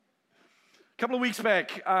couple of weeks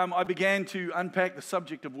back, I began to unpack the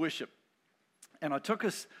subject of worship. And I took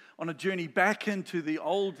us on a journey back into the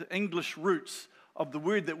old English roots of the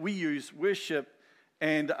word that we use, worship.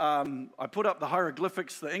 And I put up the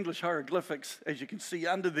hieroglyphics, the English hieroglyphics, as you can see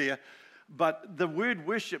under there. But the word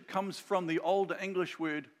worship comes from the old English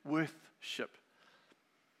word worthship.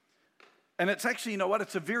 And it's actually, you know what,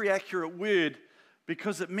 it's a very accurate word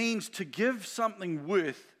because it means to give something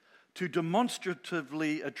worth, to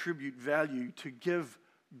demonstratively attribute value, to give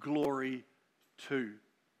glory to.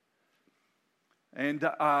 And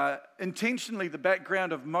intentionally, the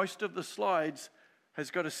background of most of the slides has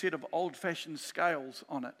got a set of old-fashioned scales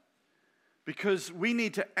on it because we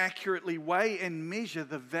need to accurately weigh and measure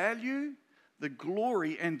the value, the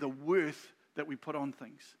glory, and the worth that we put on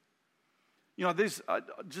things. You know,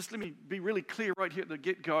 just let me be really clear right here at the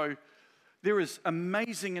get-go. There is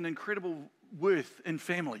amazing and incredible worth in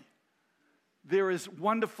family. There is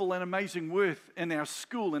wonderful and amazing worth in our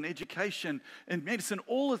school and education and medicine,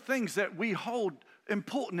 all the things that we hold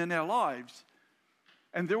important in our lives.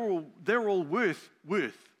 And they're all worth.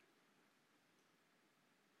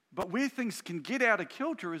 But where things can get out of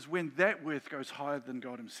kilter is when that worth goes higher than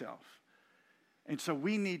God himself. And so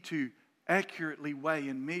we need to accurately weigh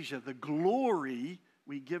and measure the glory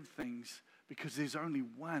we give things because there's only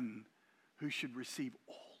one who should receive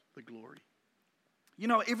all the glory. You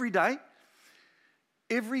know, every day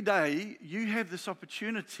you have this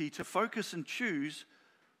opportunity to focus and choose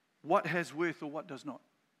what has worth or what does not.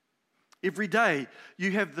 Every day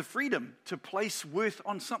you have the freedom to place worth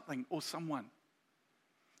on something or someone.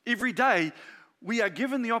 Every day we are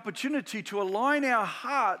given the opportunity to align our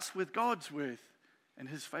hearts with God's worth and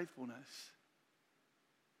his faithfulness.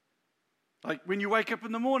 Like when you wake up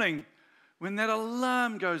in the morning, when that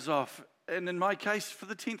alarm goes off, and in my case for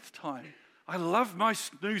the 10th time, I love my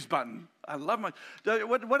snooze button. I love my.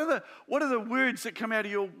 What are the words that come out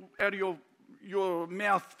of your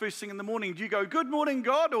mouth first thing in the morning? Do you go, "Good morning,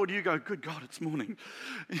 God," or do you go, "Good God, it's morning"?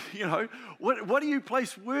 You know, what do you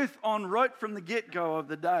place worth on right from the get-go of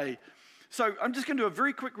the day? So I'm just going to do a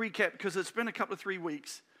very quick recap because it's been a couple of 3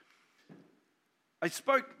 weeks. I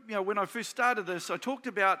spoke, when I first started this, I talked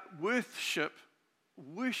about worship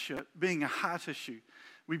being a heart issue.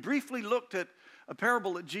 We briefly looked at a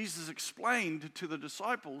parable that Jesus explained to the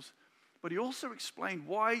disciples, but he also explained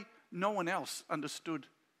why no one else understood,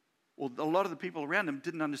 or a lot of the people around him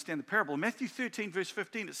didn't understand the parable. In Matthew 13, verse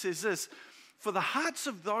 15, it says this: "For the hearts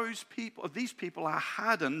of these people are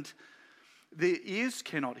hardened, their ears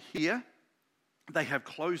cannot hear, they have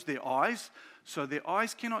closed their eyes, so their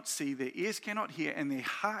eyes cannot see, their ears cannot hear, and their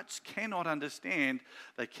hearts cannot understand.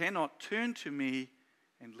 They cannot turn to me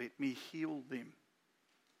and let me heal them."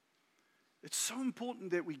 It's so important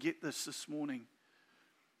that we get this morning.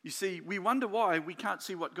 You see, we wonder why we can't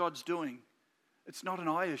see what God's doing. It's not an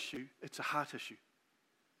eye issue, it's a heart issue.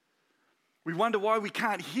 We wonder why we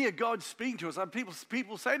can't hear God speaking to us.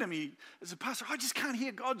 People say to me, as a pastor, "I just can't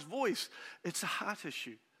hear God's voice." It's a heart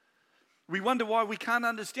issue. We wonder why we can't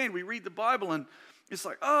understand. We read the Bible and it's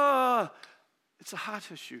like, it's a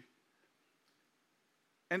heart issue.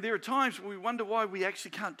 And there are times when we wonder why we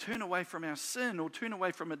actually can't turn away from our sin or turn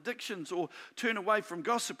away from addictions or turn away from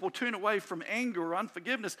gossip or turn away from anger or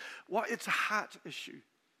unforgiveness. Why? It's a heart issue.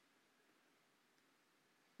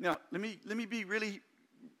 Now, let me be really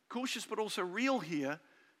cautious but also real here.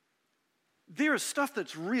 There is stuff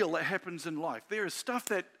that's real that happens in life. There is stuff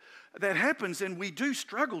that happens and we do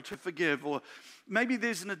struggle to forgive, or maybe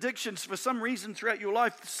there's an addiction for some reason throughout your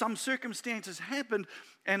life. Some circumstances happened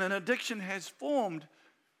and an addiction has formed.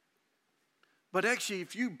 But actually,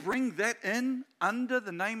 if you bring that in under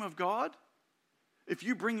the name of God, if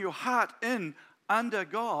you bring your heart in under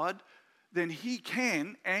God, then he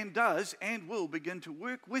can and does and will begin to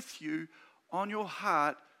work with you on your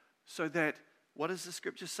heart so that, what does the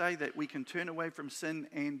scripture say? That we can turn away from sin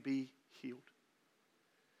and be healed.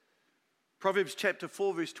 Proverbs chapter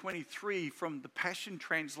 4, verse 23 from the Passion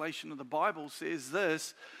Translation of the Bible says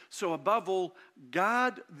this: "So above all,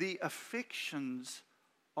 guard the affections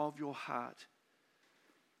of your heart,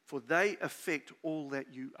 for they affect all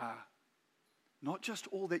that you are." Not just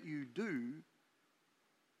all that you do,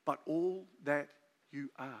 but all that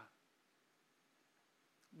you are.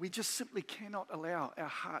 We just simply cannot allow our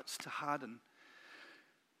hearts to harden.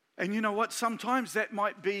 And you know what? Sometimes that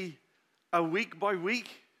might be a week by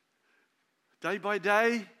week, day by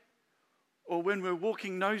day, or when we're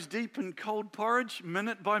walking nose deep in cold porridge,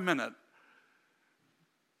 minute by minute.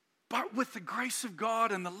 But with the grace of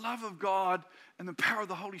God and the love of God and the power of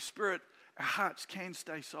the Holy Spirit, our hearts can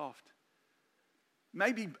stay soft.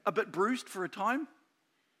 Maybe a bit bruised for a time,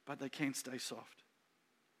 but they can stay soft.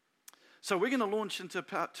 So we're going to launch into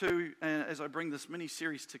part 2 as I bring this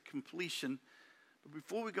mini-series to completion. But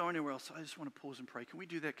before we go anywhere else, I just want to pause and pray. Can we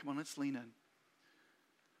do that? Come on, let's lean in.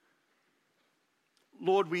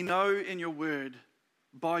 Lord, we know in your word,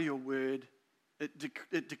 by your word,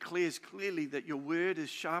 it declares clearly that your word is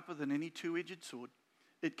sharper than any two-edged sword.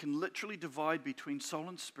 It can literally divide between soul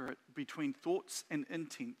and spirit, between thoughts and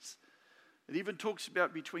intents. It even talks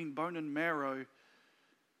about between bone and marrow.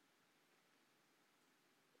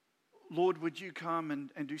 Lord, would you come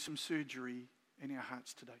and do some surgery in our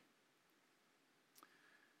hearts today?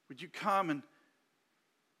 Would you come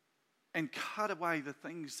and cut away the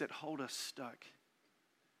things that hold us stuck?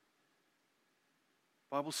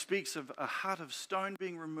 The Bible speaks of a heart of stone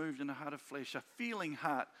being removed and a heart of flesh, a feeling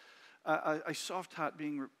heart, a soft heart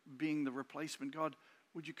being the replacement. God,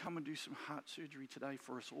 would you come and do some heart surgery today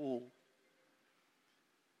for us all?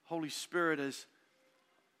 Holy Spirit, as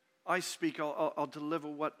I speak, I'll deliver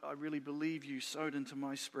what I really believe you sowed into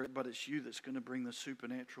my spirit, but it's you that's going to bring the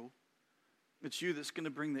supernatural. It's you that's going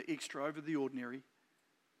to bring the extra over the ordinary.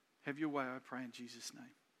 Have your way, I pray in Jesus' name.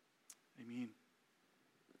 Amen.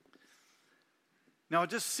 Now, I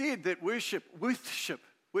just said that worship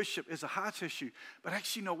is a heart issue. But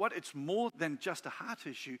actually, you know what? It's more than just a heart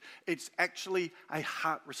issue. It's actually a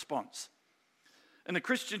heart response. In a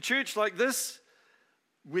Christian church like this,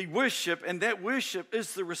 we worship, and that worship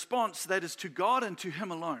is the response that is to God and to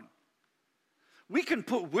Him alone. We can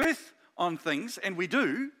put worth on things, and we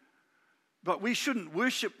do, but we shouldn't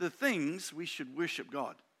worship the things, we should worship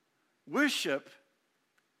God. Worship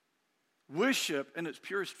in its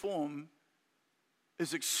purest form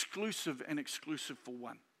is exclusive and exclusive for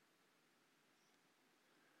one.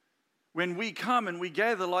 When we come and we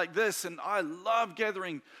gather like this, and I love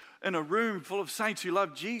gathering in a room full of saints who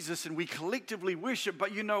love Jesus, and we collectively worship,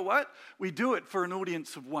 but you know what? We do it for an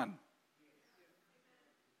audience of one.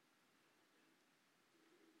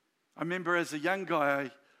 I remember as a young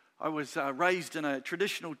guy, I was raised in a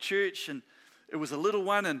traditional church, and it was a little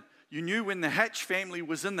one, and you knew when the Hatch family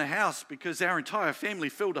was in the house because our entire family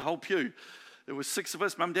filled a whole pew. There was 6 of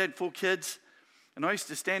us, mum, dad, 4 kids, and I used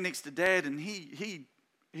to stand next to Dad, and he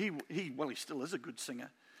still is a good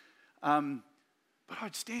singer, but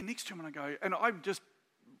I'd stand next to him and I go, and I just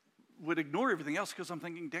would ignore everything else because I'm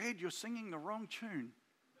thinking, Dad, you're singing the wrong tune.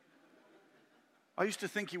 I used to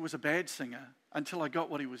think he was a bad singer until I got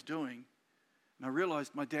what he was doing, and I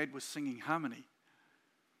realized my dad was singing harmony.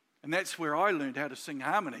 And that's where I learned how to sing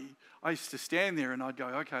harmony. I used to stand there and I'd go,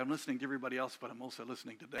 okay, I'm listening to everybody else, but I'm also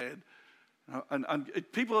listening to Dad. And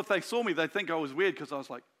people, if they saw me, they'd think I was weird because I was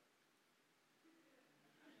like,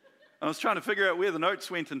 I was trying to figure out where the notes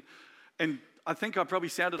went, and I think I probably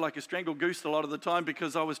sounded like a strangled goose a lot of the time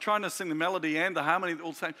because I was trying to sing the melody and the harmony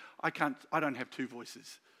all the same. I don't have 2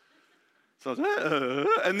 voices. So I was,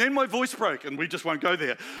 and then my voice broke, and we just won't go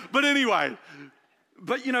there. But anyway,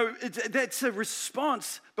 you know, that's a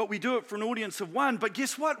response, but we do it for an audience of one. But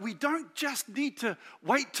guess what? We don't just need to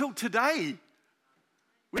wait till today.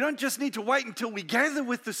 We don't just need to wait until we gather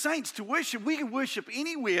with the saints to worship. We can worship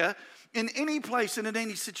anywhere, in any place, and in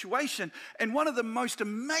any situation. And one of the most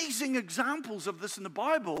amazing examples of this in the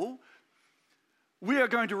Bible, we are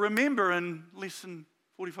going to remember in less than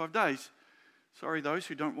 45 days. Sorry, those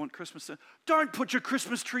who don't want Christmas. Don't put your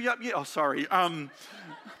Christmas tree up yet. Oh, sorry.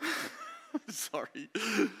 Sorry.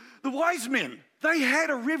 The wise men, they had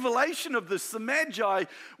a revelation of this. The Magi,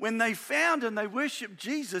 when they found and they worshiped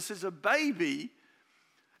Jesus as a baby,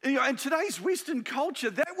 you know, in today's Western culture,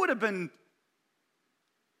 that would have been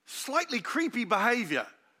slightly creepy behavior.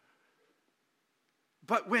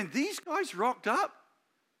 But when these guys rocked up,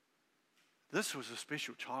 this was a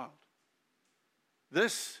special child.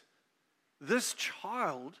 This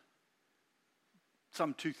child,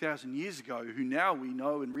 some 2,000 years ago, who now we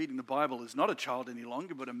know in reading the Bible is not a child any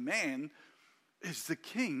longer, but a man, is the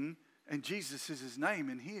king, and Jesus is his name,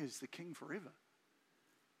 and he is the king forever.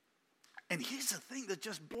 And here's the thing that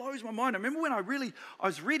just blows my mind. I remember when I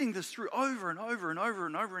was reading this through over and over and over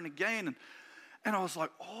and over and again, and I was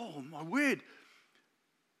like, oh my word.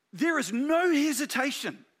 There is no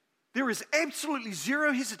hesitation. There is absolutely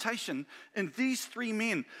zero hesitation in these 3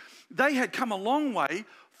 men. They had come a long way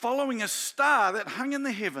following a star that hung in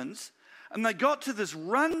the heavens, and they got to this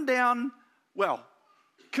rundown, well,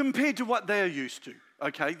 compared to what they are used to,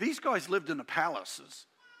 okay? These guys lived in the palaces.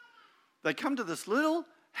 They come to this little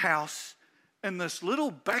house in this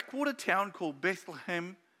little backwater town called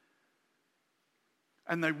Bethlehem,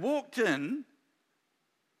 and they walked in.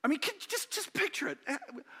 I mean, just picture it.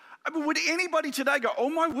 I mean, would anybody today go,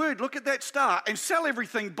 oh my word, look at that star, and sell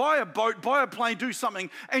everything, buy a boat, buy a plane, do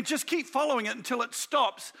something, and just keep following it until it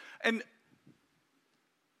stops? And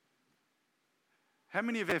How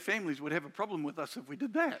many of our families would have a problem with us if we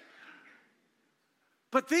did that?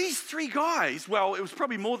 But these three guys, well, it was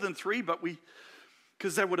probably more than three, but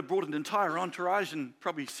because they would have brought an entire entourage and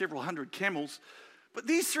probably several hundred camels. But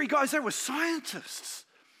these three guys, they were scientists.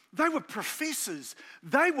 They were professors.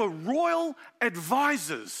 They were royal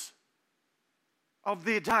advisors of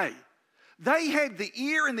their day. They had the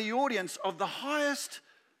ear and the audience of the highest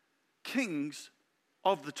kings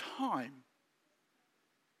of the time.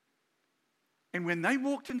 And when they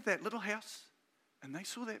walked into that little house and they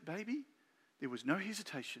saw that baby, there was no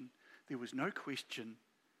hesitation. There was no question.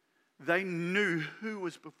 They knew who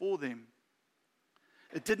was before them.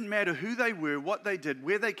 It didn't matter who they were, what they did,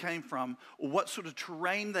 where they came from, or what sort of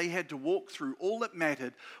terrain they had to walk through. All that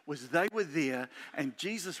mattered was they were there, and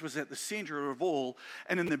Jesus was at the center of all.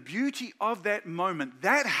 And in the beauty of that moment,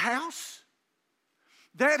 that house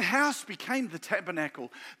became the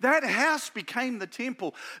tabernacle. That house became the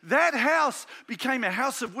temple. That house became a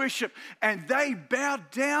house of worship. And they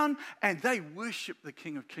bowed down and they worshiped the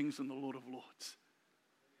King of Kings and the Lord of Lords.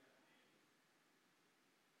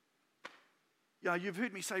 Yeah, you've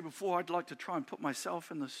heard me say before, I'd like to try and put myself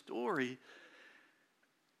in the story.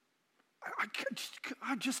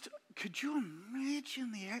 Could you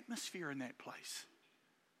imagine the atmosphere in that place?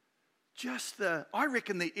 I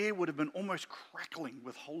reckon the air would have been almost crackling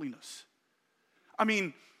with holiness. I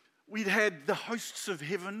mean, we'd had the hosts of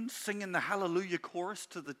heaven singing the hallelujah chorus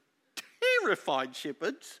to the terrified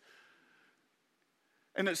shepherds.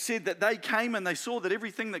 And it said that they came and they saw that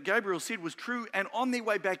everything that Gabriel said was true. And on their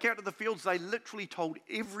way back out to the fields, they literally told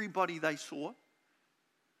everybody they saw.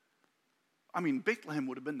 I mean, Bethlehem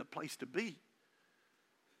would have been the place to be.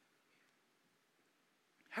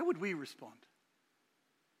 How would we respond?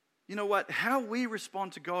 You know what? How we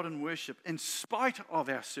respond to God in worship, in spite of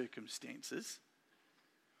our circumstances,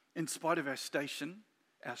 in spite of our station,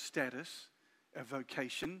 our status, our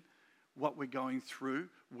vocation, what we're going through,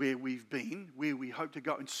 where we've been, where we hope to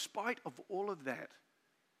go. In spite of all of that,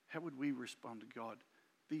 how would we respond to God?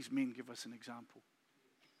 These men give us an example.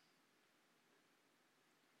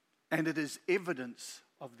 And it is evidence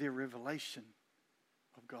of their revelation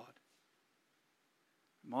of God.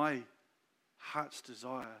 My heart's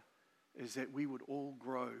desire is that we would all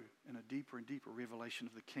grow in a deeper and deeper revelation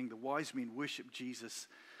of the King. The wise men worshiped Jesus.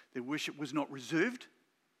 Their worship was not reserved.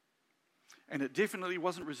 And it definitely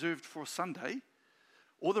wasn't reserved for Sunday,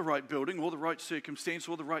 or the right building, or the right circumstance,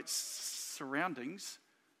 or the right surroundings.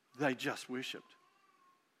 They just worshipped.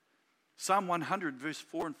 Psalm 100, verse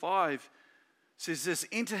 4 and 5 says this: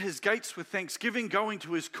 enter his gates with thanksgiving, go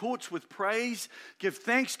into his courts with praise. Give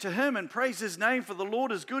thanks to him and praise his name, for the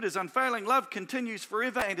Lord is good. His unfailing love continues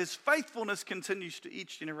forever, and his faithfulness continues to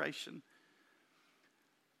each generation.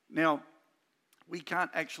 Now, we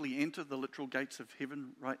can't actually enter the literal gates of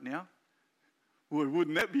heaven right now. Well,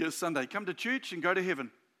 wouldn't that be a Sunday? Come to church and go to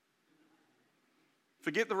heaven.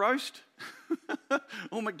 Forget the roast.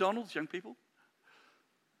 Or McDonald's, young people.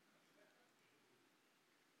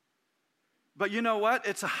 But you know what?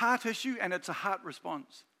 It's a heart issue and it's a heart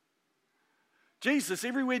response. Jesus,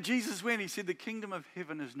 everywhere Jesus went, he said, the kingdom of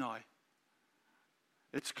heaven is nigh.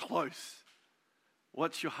 It's close.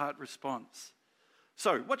 What's your heart response?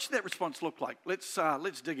 So, what should that response look like? Let's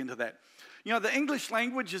dig into that. You know, the English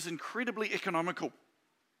language is incredibly economical.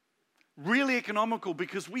 Really economical,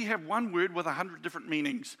 because we have one word with 100 different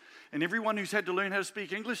meanings. And everyone who's had to learn how to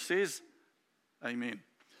speak English says, amen.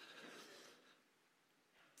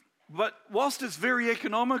 But whilst it's very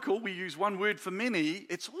economical, we use one word for many,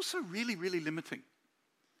 it's also really, really limiting.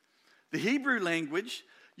 The Hebrew language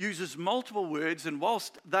uses multiple words, and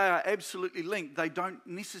whilst they are absolutely linked, they don't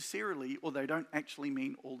necessarily, or they don't actually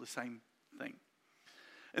mean all the same thing.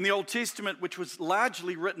 In the Old Testament, which was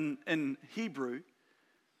largely written in Hebrew,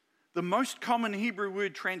 the most common Hebrew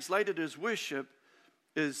word translated as worship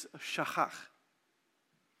is shachach,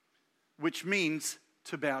 which means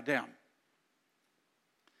to bow down.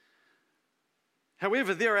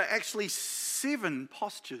 However, there are actually 7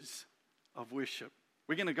 postures of worship.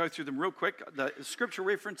 We're going to go through them real quick. The scripture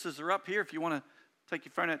references are up here if you want to take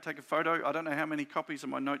your phone out, take a photo. I don't know how many copies of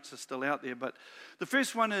my notes are still out there, but the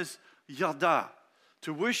first one is yada,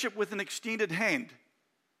 to worship with an extended hand.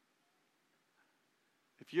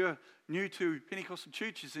 If you're new to Pentecostal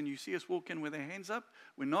churches and you see us walk in with our hands up,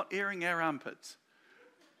 we're not airing our armpits.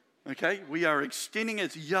 Okay? We are extending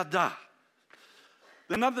it, yada.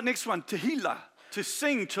 The next one, tehillah, to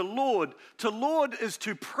sing, to laud. To laud is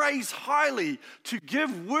to praise highly, to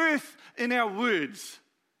give worth in our words.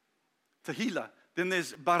 Tehillah. Then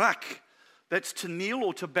there's barak, that's to kneel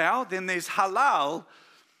or to bow. Then there's halal,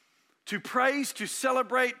 to praise, to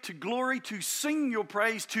celebrate, to glory, to sing your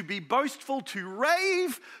praise, to be boastful, to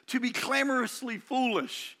rave, to be clamorously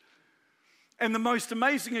foolish. And the most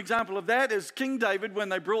amazing example of that is King David when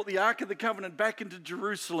they brought the Ark of the Covenant back into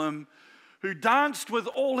Jerusalem, who danced with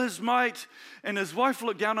all his might, and his wife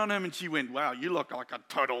looked down on him and she went, "Wow, you look like a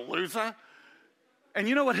total loser." And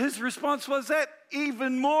you know what his response was? That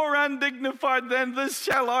even more undignified than this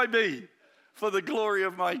shall I be for the glory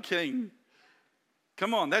of my King.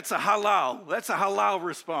 Come on, that's a halal. That's a halal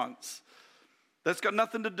response. That's got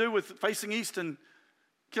nothing to do with facing east and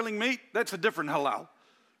killing meat. That's a different halal.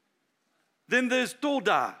 Then there's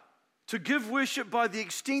todah, to give worship by the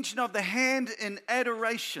extension of the hand in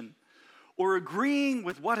adoration, or agreeing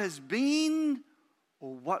with what has been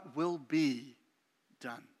or what will be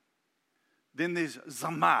done. Then there's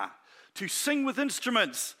zamar, to sing with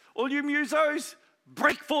instruments. All you musos,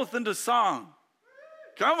 break forth into song.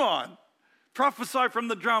 Come on. Prophesy from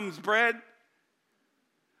the drums, Brad.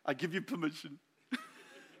 I give you permission.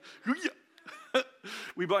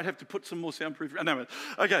 We might have to put some more soundproof. No,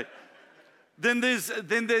 okay. Then there's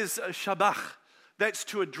shabach. That's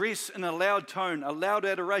to address in a loud tone, a loud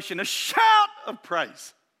adoration, a shout of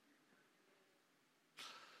praise.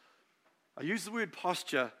 I used the word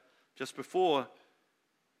posture just before,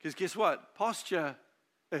 because guess what? Posture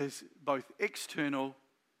is both external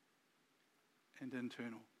and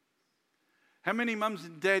internal. How many mums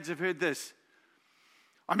and dads have heard this?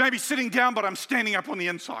 I may be sitting down, but I'm standing up on the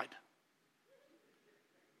inside.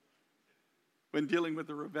 When dealing with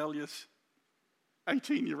a rebellious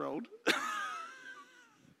 18-year-old.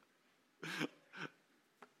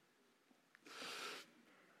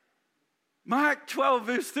 Mark 12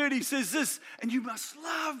 verse 30 says this, and you must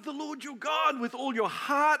love the Lord your God with all your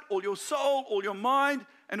heart, all your soul, all your mind,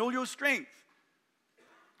 and all your strength.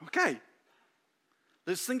 Okay,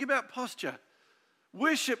 let's think about posture.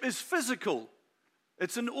 Worship is physical.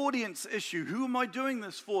 It's an audience issue. Who am I doing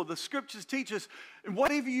this for? The scriptures teach us, and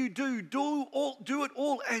whatever you do, do it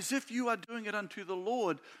all as if you are doing it unto the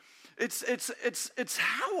Lord. It's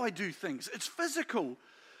how I do things. It's physical.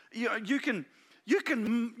 You can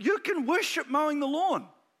worship mowing the lawn. I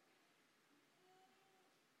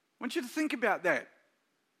want you to think about that.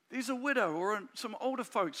 There's a widow or some older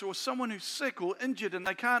folks or someone who's sick or injured and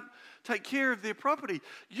they can't take care of their property.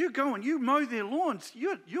 You go and you mow their lawns.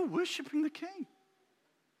 You're worshiping the King.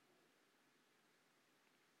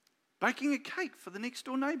 Baking a cake for the next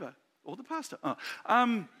door neighbor or the pastor.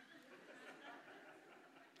 I'm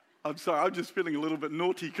sorry, I'm just feeling a little bit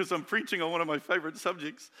naughty because I'm preaching on one of my favorite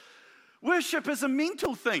subjects. Worship is a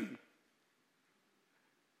mental thing.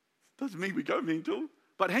 Doesn't mean we go mental,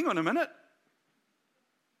 but hang on a minute.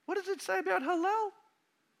 What does it say about halal?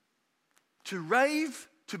 To rave,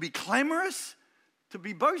 to be clamorous, to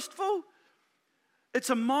be boastful. It's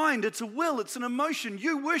a mind, it's a will, it's an emotion.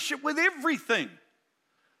 You worship with everything.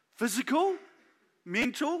 Physical,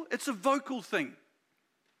 mental, it's a vocal thing.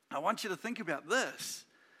 I want you to think about this.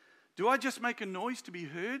 Do I just make a noise to be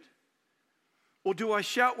heard? Or do I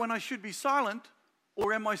shout when I should be silent?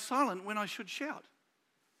 Or am I silent when I should shout?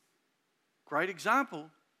 Great example.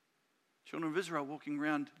 Children of Israel walking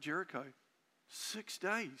around Jericho. 6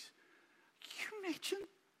 days. Can you imagine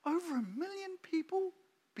over 1 million people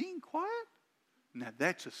being quiet? Now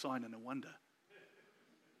that's a sign and a wonder.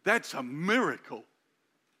 That's a miracle.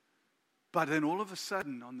 But then all of a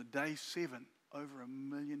sudden on the day 7, over 1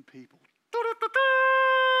 million people.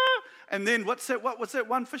 And then what's that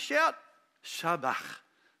one for shout? Shabach,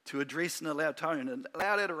 to address in a loud tone, a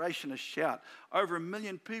loud adoration, a shout. Over 1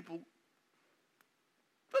 million people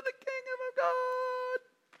for the King of God.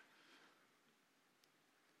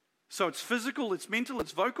 So it's physical, it's mental,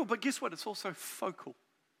 it's vocal, but guess what? It's also focal.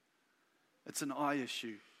 It's an eye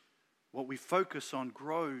issue. What we focus on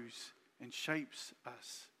grows and shapes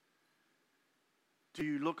us. Do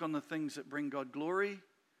you look on the things that bring God glory,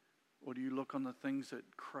 or do you look on the things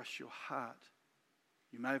that crush your heart?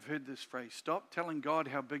 You may have heard this phrase, stop telling God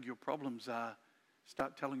how big your problems are.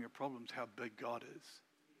 Start telling your problems how big God is.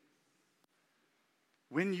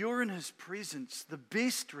 When you're in His presence, the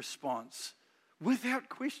best response, without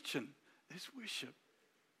question, is worship.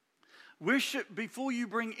 Worship before you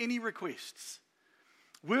bring any requests.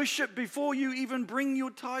 Worship before you even bring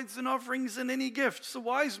your tithes and offerings and any gifts. The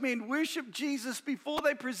wise men worshiped Jesus before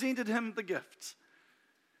they presented Him the gifts.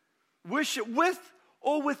 Worship with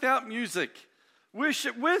or without music.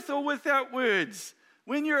 Worship with or without words.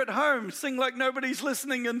 When you're at home, sing like nobody's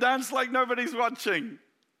listening and dance like nobody's watching.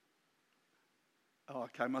 Oh,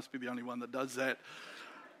 okay, must be the only one that does that.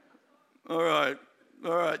 All right.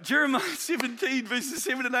 Jeremiah 17 verses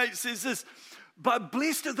 7 and 8 says this, But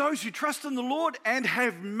blessed are those who trust in the Lord and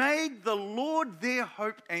have made the Lord their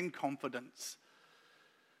hope and confidence.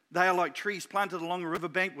 They are like trees planted along a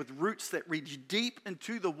riverbank with roots that reach deep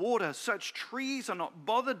into the water. Such trees are not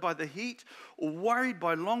bothered by the heat or worried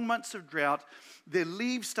by long months of drought. Their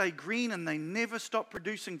leaves stay green and they never stop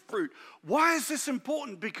producing fruit. Why is this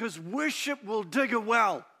important? Because worship will dig a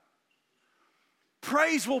well.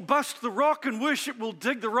 Praise will bust the rock and worship will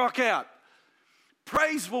dig the rock out.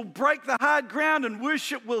 Praise will break the hard ground and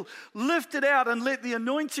worship will lift it out and let the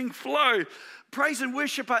anointing flow. Praise and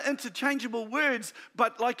worship are interchangeable words,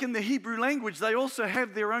 but like in the Hebrew language, they also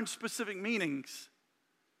have their own specific meanings.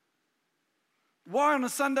 Why on a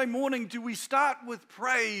Sunday morning do we start with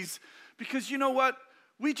praise? Because you know what?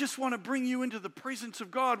 We just want to bring you into the presence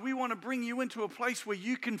of God. We want to bring you into a place where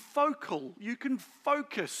you can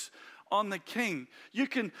focus on the King.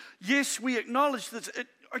 Yes, we acknowledge this.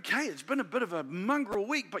 Okay, it's been a bit of a mongrel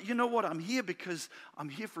week, but you know what? I'm here because I'm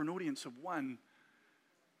here for an audience of one.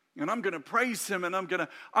 And I'm going to praise him, and I'm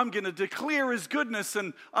going to declare his goodness,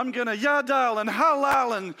 and I'm going to yadal and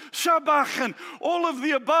halal and shabach and all of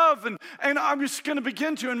the above, and I'm just going to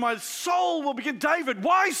begin to, and my soul will begin. David,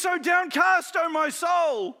 why so downcast, O my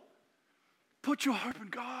soul? Put your hope in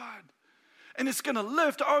God. And it's going to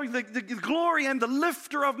lift. Oh, the glory and the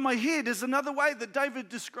lifter of my head is another way that David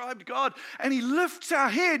described God. And he lifts our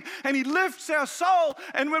head and he lifts our soul.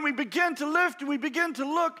 And when we begin to lift and we begin to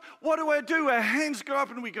look, what do? Our hands go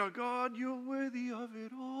up and we go, God, you're worthy of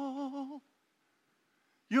it all.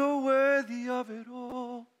 You're worthy of it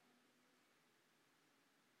all.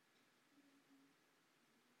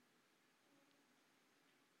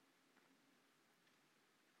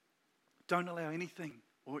 Don't allow anything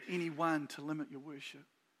or anyone to limit your worship.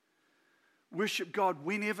 Worship God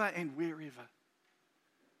whenever and wherever.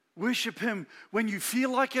 Worship him when you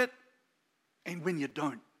feel like it and when you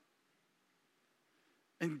don't.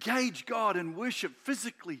 Engage God in worship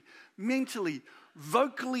physically, mentally,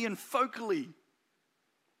 vocally, and focally.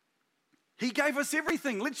 He gave us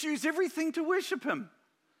everything. Let's use everything to worship him.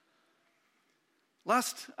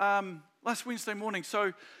 Last Wednesday morning,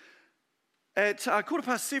 so at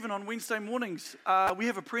 7:15 on Wednesday mornings, we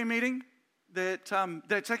have a prayer meeting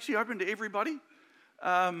that's actually open to everybody.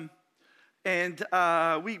 And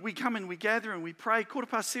we come and we gather and we pray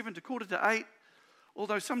 7:15 to 7:45.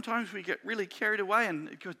 Although sometimes we get really carried away and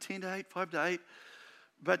it goes 10 to 8, 5 to 8.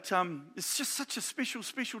 But it's just such a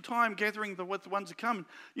special time gathering with the ones that come.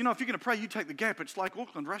 You know, if you're going to pray, you take the gap. It's like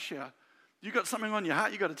Auckland rush hour. You got something on your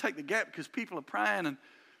heart, you got to take the gap because people are praying.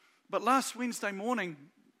 But last Wednesday morning,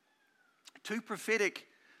 a prophetic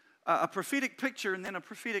picture and then a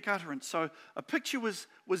prophetic utterance. So a picture was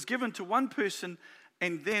given to one person,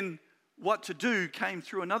 and then what to do came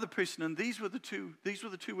through another person, and these were the two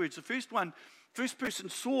words. The first person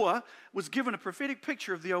was given a prophetic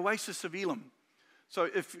picture of the oasis of Elim. So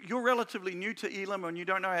if you're relatively new to Elim and you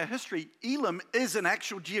don't know our history, Elim is an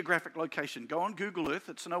actual geographic location. Go on Google Earth,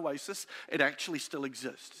 it's an oasis. It actually still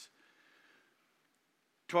exists.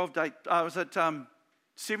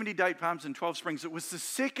 70 date palms and 12 springs. It was the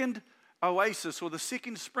second oasis or the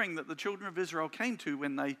second spring that the children of Israel came to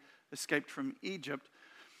when they escaped from Egypt.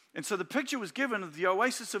 And so the picture was given of the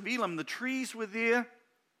oasis of Elim. The trees were there,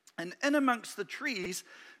 and in amongst the trees,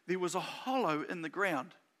 there was a hollow in the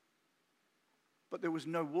ground, but there was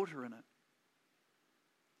no water in it.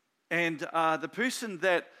 And the person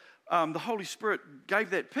that the Holy Spirit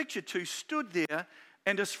gave that picture to stood there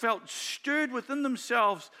and just felt stirred within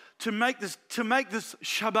themselves to make this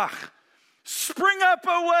shabach, spring up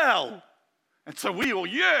a well. And so we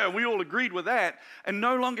all agreed with that. And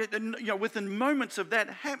no longer, within moments of that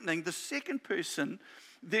happening, the second person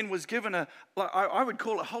then was given I would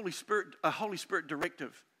call it a Holy Spirit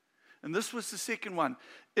directive. And this was the second one.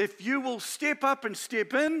 If you will step up and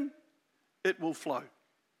step in, it will flow.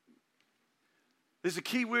 There's a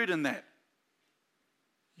key word in that.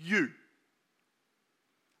 You.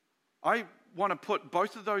 I want to put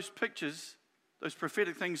both of those pictures, those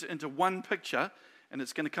prophetic things, into one picture, and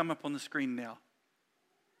it's going to come up on the screen now.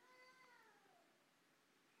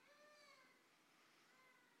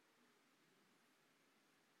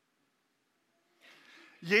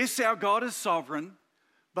 Yes, our God is sovereign,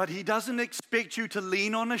 but he doesn't expect you to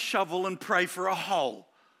lean on a shovel and pray for a hole.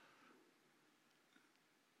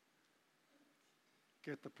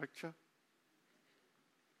 Get the picture?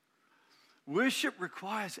 Worship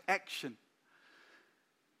requires action.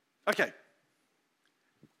 Okay.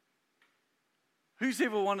 Who's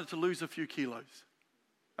ever wanted to lose a few kilos?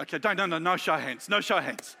 Okay, no show of hands. No show of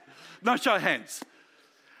hands. No show of hands.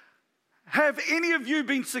 Have any of you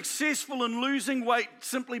been successful in losing weight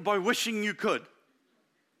simply by wishing you could?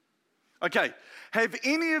 Okay, have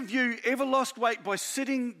any of you ever lost weight by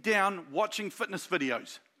sitting down watching fitness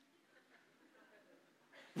videos?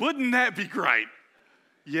 Wouldn't that be great?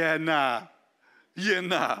 Yeah, nah. Has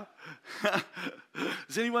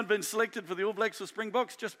anyone been selected for the All Blacks or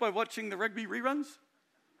Springboks just by watching the rugby reruns?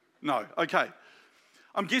 No, okay.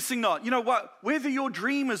 I'm guessing not. You know what? Whether your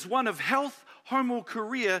dream is one of health, home, or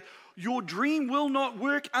career, your dream will not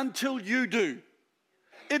work until you do.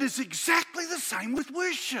 It is exactly the same with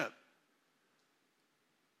worship.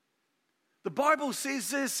 The Bible says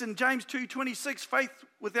this in James 2:26, faith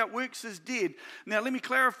without works is dead. Now let me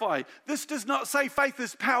clarify. This does not say faith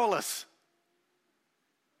is powerless.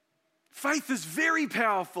 Faith is very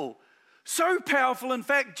powerful. So powerful, in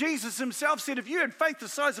fact, Jesus himself said, if you had faith the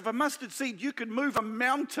size of a mustard seed, you could move a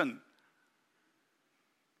mountain.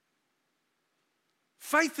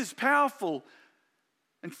 Faith is powerful,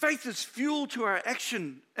 and faith is fuel to our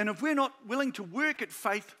action. And if we're not willing to work at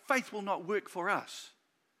faith, faith will not work for us.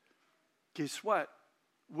 Guess what?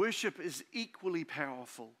 Worship is equally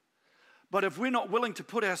powerful. But if we're not willing to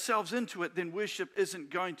put ourselves into it, then worship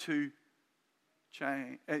isn't going to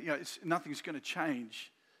change. Nothing's going to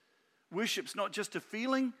change. Worship's not just a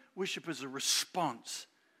feeling, worship is a response.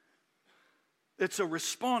 It's a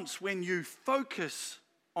response when you focus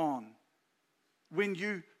on, when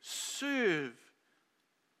you serve,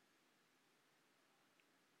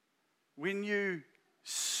 when you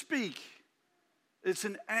speak. It's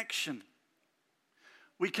an action.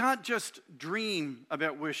 We can't just dream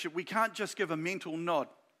about worship. We can't just give a mental nod.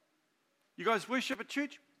 You guys worship at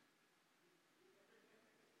church?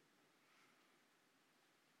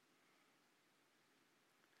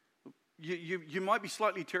 You might be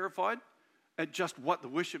slightly terrified at just what the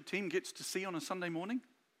worship team gets to see on a Sunday morning.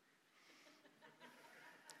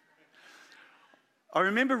 I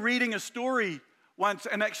remember reading a story once,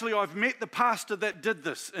 and actually I've met the pastor that did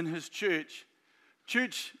this in his church.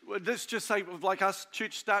 Church, let's just say like us,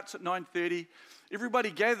 church starts at 9:30.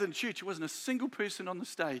 Everybody gathered in church. There wasn't a single person on the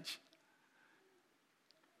stage.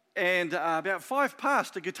 And about 5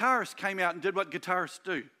 past, a guitarist came out and did what guitarists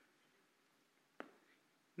do.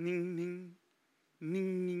 Ning, ning,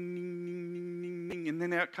 ning, ning, ning, ning, ning, ning, ning. And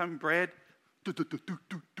then out come Brad. Do, do, do, do,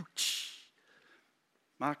 do, do,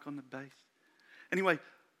 Mark on the bass. Anyway,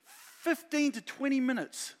 15 to 20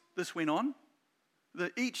 minutes this went on.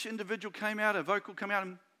 Each individual came out, a vocal came out,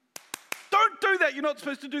 and don't do that. You're not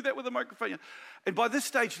supposed to do that with a microphone. And by this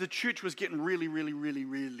stage, the church was getting really, really, really,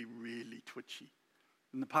 really, really twitchy.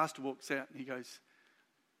 And the pastor walks out and he goes,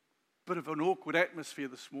 bit of an awkward atmosphere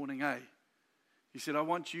this morning, eh? He said, I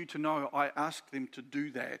want you to know I asked them to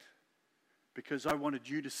do that because I wanted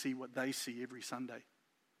you to see what they see every Sunday.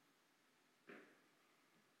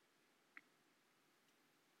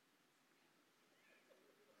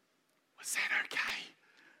 Was that okay?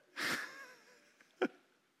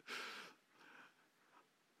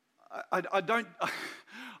 I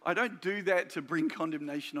don't do that to bring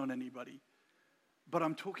condemnation on anybody. But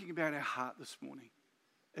I'm talking about our heart this morning.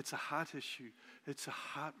 It's a heart issue. It's a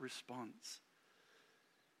heart response.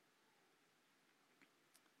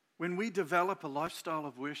 When we develop a lifestyle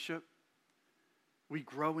of worship, we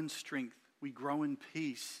grow in strength, we grow in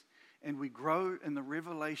peace, and we grow in the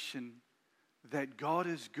revelation that God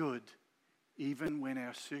is good even when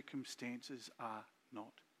our circumstances are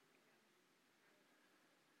not.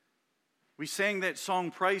 We sang that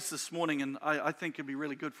song, Praise, this morning, and I think it'd be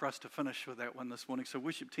really good for us to finish with that one this morning. So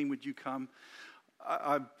worship team, would you come?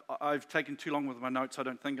 I've taken too long with my notes. I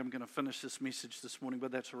don't think I'm going to finish this message this morning,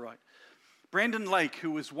 but that's all right. Brandon Lake,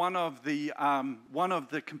 who was one of the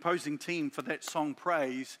composing team for that song,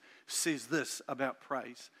 Praise, says this about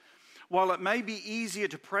praise. While it may be easier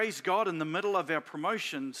to praise God in the middle of our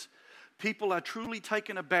promotions, people are truly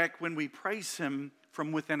taken aback when we praise Him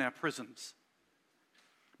from within our prisons.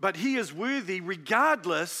 But He is worthy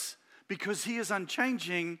regardless because He is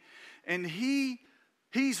unchanging and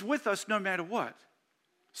He's with us no matter what.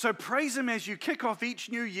 So praise Him as you kick off each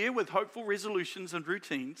new year with hopeful resolutions and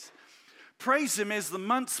routines. Praise Him as the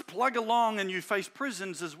months plug along and you face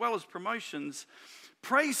prisons as well as promotions.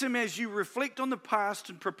 Praise Him as you reflect on the past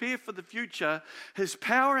and prepare for the future. His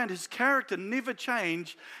power and His character never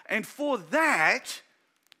change. And for that,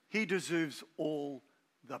 He deserves all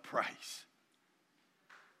the praise.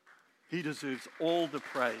 He deserves all the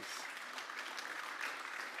praise.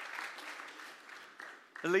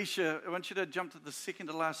 Alicia, I want you to jump to the second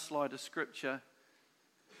to last slide of Scripture.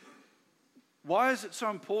 Why is it so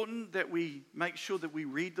important that we make sure that we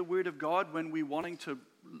read the Word of God when we're wanting to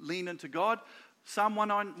lean into God? Psalm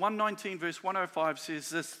 119 verse 105 says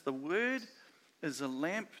this, the Word is a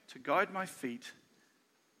lamp to guide my feet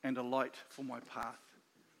and a light for my path.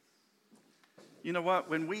 You know what?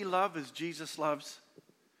 When we love as Jesus loves,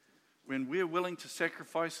 when we're willing to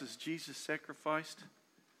sacrifice as Jesus sacrificed,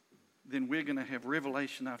 then we're going to have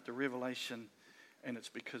revelation after revelation, and it's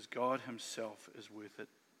because God himself is worth it.